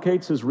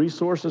allocates his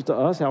resources to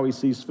us, how he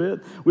sees fit.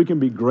 We can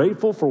be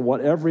grateful for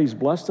whatever he's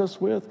blessed us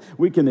with.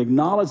 We can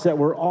acknowledge that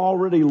we're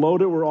already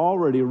loaded, we're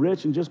already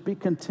rich, and just be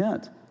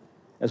content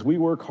as we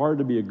work hard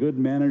to be a good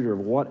manager of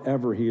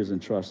whatever he has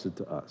entrusted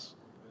to us.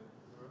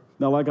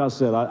 Now, like I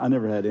said, I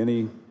never had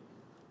any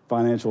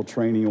financial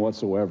training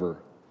whatsoever.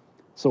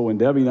 So when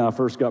Debbie and I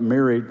first got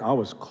married, I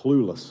was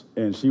clueless,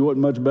 and she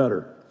wasn't much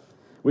better.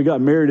 We got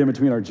married in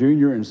between our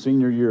junior and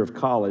senior year of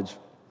college,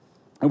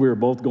 and we were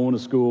both going to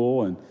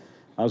school, and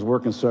I was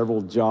working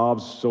several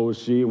jobs, so was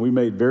she, and we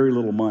made very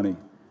little money.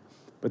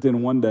 But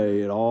then one day,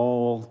 it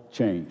all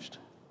changed.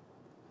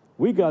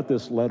 We got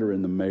this letter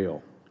in the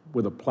mail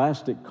with a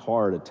plastic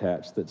card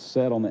attached that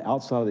said on the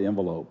outside of the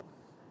envelope,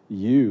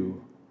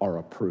 "You are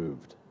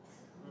approved."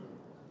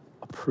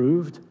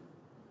 Approved?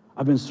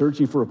 I've been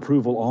searching for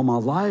approval all my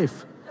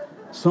life.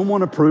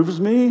 Someone approves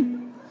me?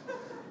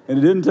 And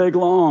it didn't take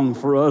long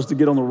for us to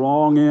get on the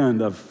wrong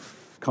end of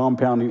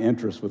compounding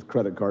interest with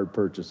credit card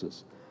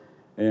purchases,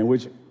 and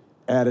which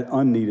added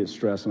unneeded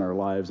stress in our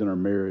lives and our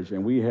marriage.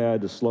 And we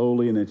had to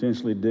slowly and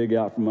intentionally dig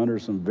out from under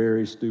some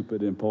very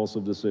stupid,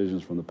 impulsive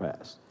decisions from the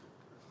past.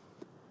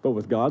 But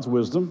with God's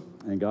wisdom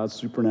and God's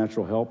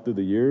supernatural help through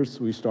the years,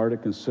 we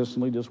started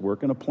consistently just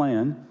working a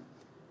plan.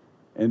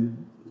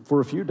 And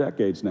for a few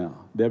decades now,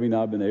 Debbie and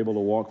I have been able to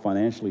walk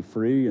financially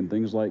free, and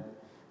things like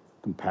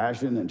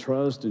compassion and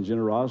trust and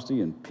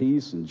generosity and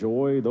peace and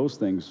joy, those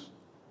things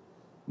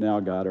now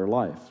guide our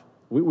life.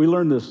 We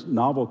learned this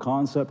novel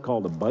concept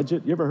called a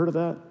budget. You ever heard of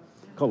that?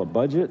 Called a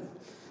budget?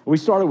 We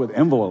started with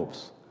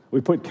envelopes. We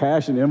put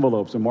cash in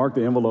envelopes and marked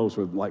the envelopes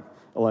with I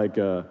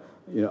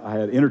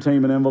had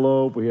entertainment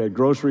envelope, we had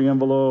grocery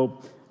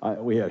envelope,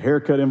 we had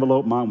haircut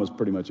envelope. Mine was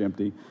pretty much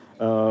empty.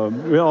 We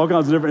had all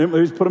kinds of different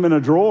envelopes. We just put them in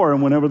a drawer,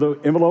 and whenever the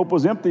envelope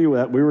was empty,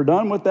 we were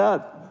done with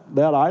that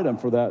item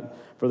for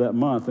that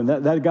month. And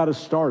that got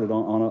us started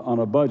on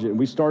a budget. And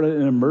we started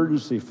an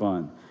emergency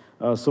fund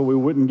so we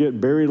wouldn't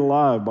get buried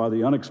alive by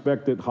the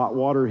unexpected hot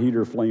water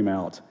heater flame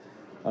out.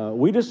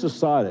 We just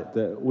decided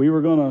that we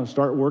were going to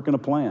start working a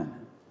plan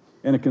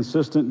and a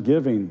consistent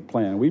giving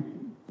plan.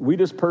 We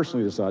just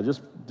personally decided,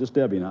 just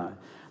Debbie and I,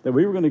 that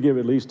we were going to give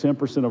at least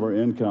 10% of our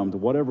income to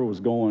whatever was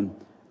going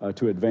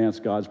to advance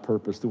God's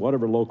purpose through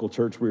whatever local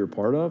church we were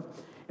part of.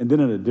 And then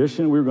in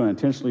addition, we were going to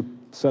intentionally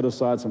set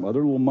aside some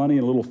other little money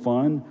and a little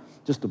fund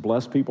just to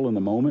bless people in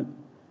the moment,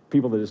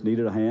 people that just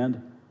needed a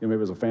hand. maybe it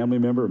was a family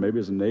member, or maybe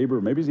it was a neighbor,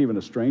 or maybe it's even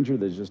a stranger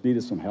that just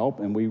needed some help,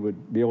 and we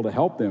would be able to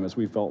help them as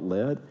we felt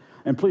led.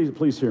 And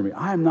please hear me.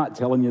 I am not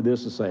telling you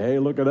this to say, hey,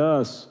 look at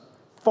us.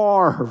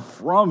 Far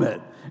from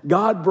it.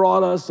 God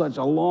brought us such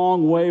a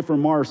long way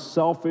from our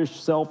selfish,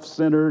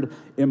 self-centered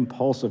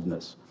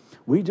impulsiveness.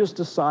 We just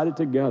decided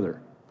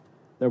together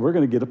that we're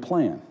going to get a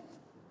plan.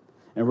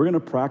 And we're going to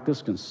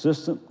practice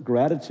consistent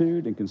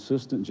gratitude and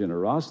consistent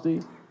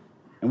generosity.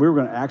 And we were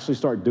going to actually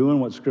start doing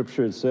what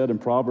Scripture had said in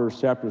Proverbs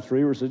chapter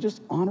 3, where it says,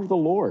 just honor the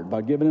Lord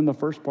by giving him the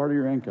first part of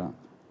your income.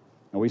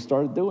 And we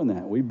started doing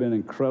that. We've been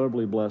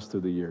incredibly blessed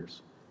through the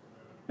years.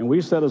 And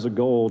we set as a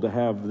goal to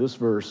have this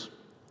verse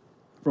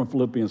from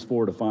Philippians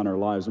 4 to find our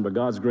lives. And by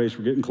God's grace,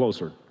 we're getting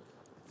closer.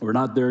 We're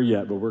not there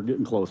yet, but we're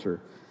getting closer.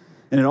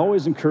 And it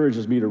always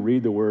encourages me to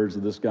read the words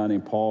of this guy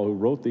named Paul, who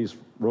wrote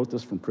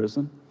this from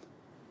prison.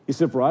 He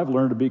said, for I've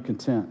learned to be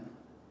content,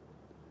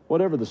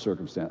 whatever the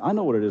circumstance. I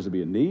know what it is to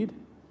be in need.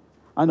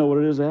 I know what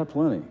it is to have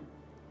plenty.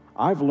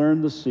 I've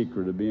learned the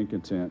secret of being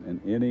content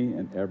in any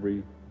and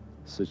every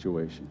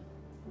situation.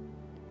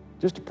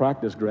 Just to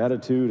practice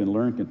gratitude and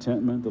learn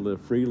contentment, to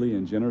live freely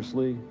and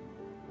generously,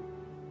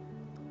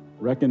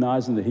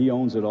 recognizing that he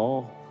owns it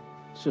all.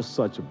 It's just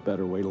such a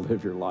better way to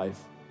live your life.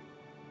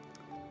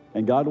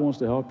 And God wants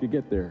to help you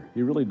get there.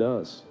 He really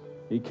does.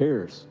 He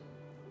cares.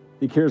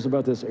 He cares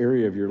about this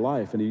area of your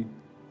life, and he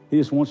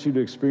just wants you to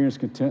experience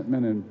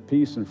contentment and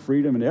peace and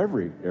freedom in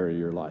every area of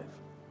your life.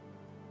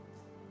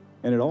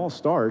 And it all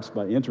starts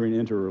by entering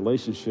into a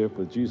relationship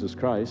with Jesus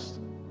Christ,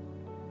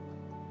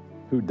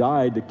 who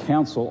died to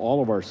cancel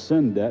all of our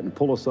sin debt and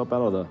pull us up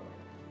out of the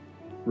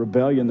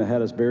rebellion that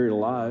had us buried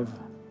alive.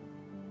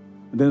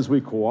 And then as we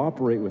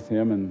cooperate with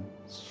him and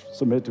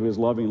submit to his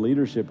loving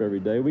leadership every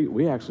day,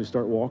 we actually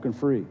start walking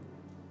free.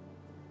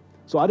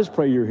 So I just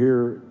pray you're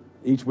here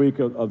each week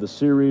of the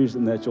series,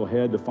 and that you'll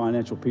head to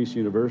Financial Peace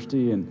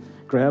University and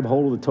grab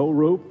hold of the tow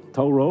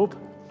rope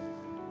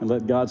and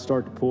let God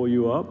start to pull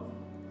you up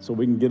so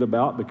we can get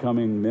about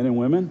becoming men and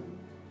women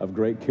of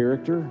great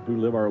character who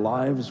live our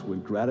lives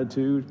with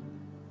gratitude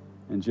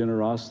and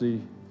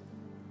generosity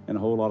and a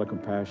whole lot of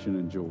compassion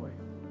and joy.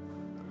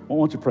 I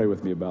want you to pray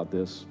with me about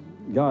this.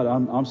 God,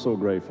 I'm so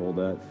grateful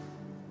that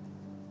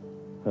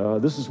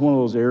this is one of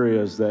those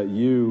areas that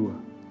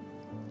you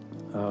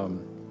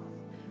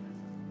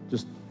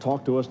just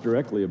talk to us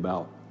directly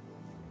about.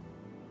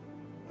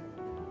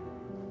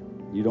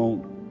 You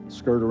don't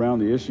skirt around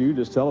the issue.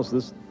 Just tell us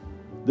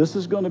this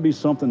is going to be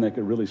something that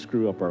could really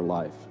screw up our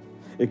life.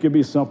 It could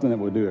be something that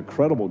would do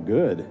incredible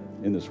good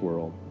in this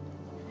world.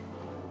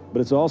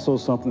 But it's also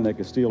something that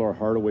could steal our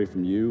heart away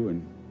from you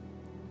and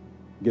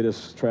get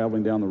us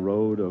traveling down the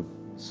road of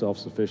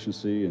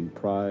self-sufficiency and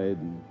pride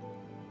and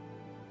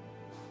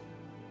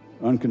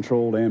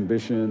uncontrolled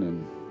ambition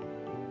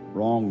and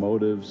wrong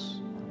motives.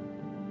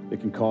 It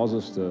can cause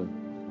us to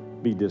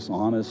be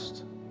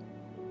dishonest.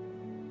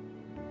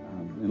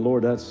 And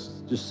Lord,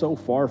 that's just so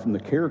far from the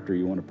character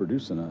you want to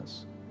produce in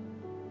us.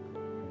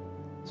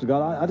 So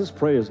God, I just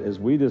pray as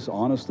we just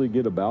honestly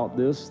get about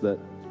this, that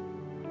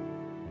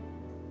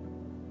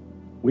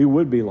we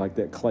would be like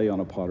that clay on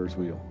a potter's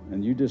wheel.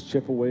 And you just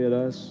chip away at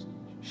us,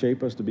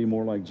 shape us to be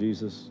more like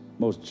Jesus,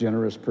 most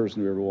generous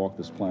person who ever walked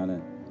this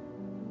planet,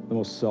 the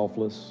most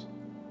selfless.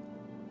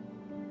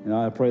 And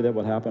I pray that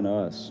would happen to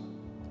us.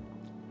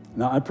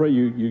 Now, I pray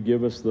you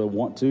give us the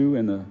want to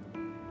and the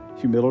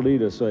humility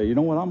to say, you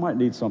know what, I might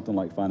need something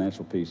like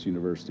Financial Peace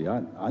University.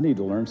 I need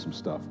to learn some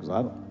stuff because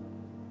I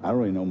don't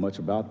really know much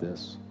about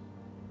this.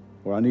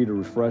 Or I need a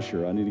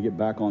refresher. I need to get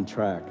back on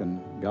track.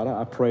 And God,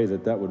 I pray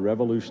that would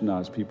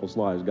revolutionize people's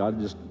lives. God,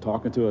 just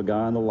talking to a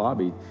guy in the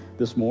lobby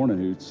this morning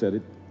who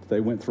said they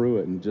went through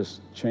it and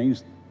just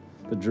changed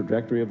the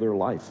trajectory of their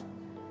life.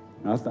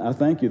 And I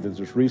thank you that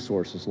there's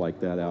resources like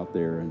that out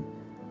there. And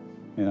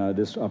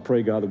I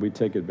pray, God, that we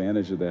take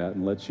advantage of that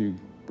and let you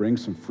bring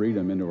some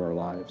freedom into our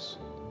lives.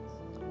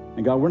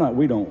 And God,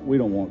 we don't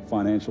want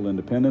financial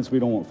independence. We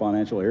don't want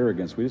financial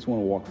arrogance. We just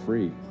want to walk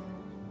free,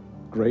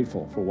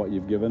 grateful for what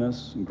you've given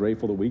us, and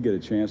grateful that we get a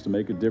chance to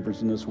make a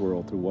difference in this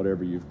world through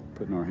whatever you've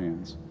put in our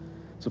hands.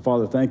 So,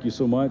 Father, thank you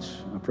so much.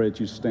 I pray that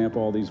you stamp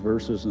all these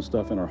verses and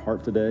stuff in our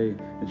heart today,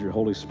 that your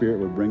Holy Spirit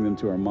would bring them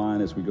to our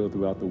mind as we go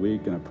throughout the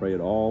week. And I pray it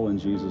all in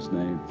Jesus'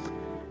 name.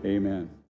 Amen.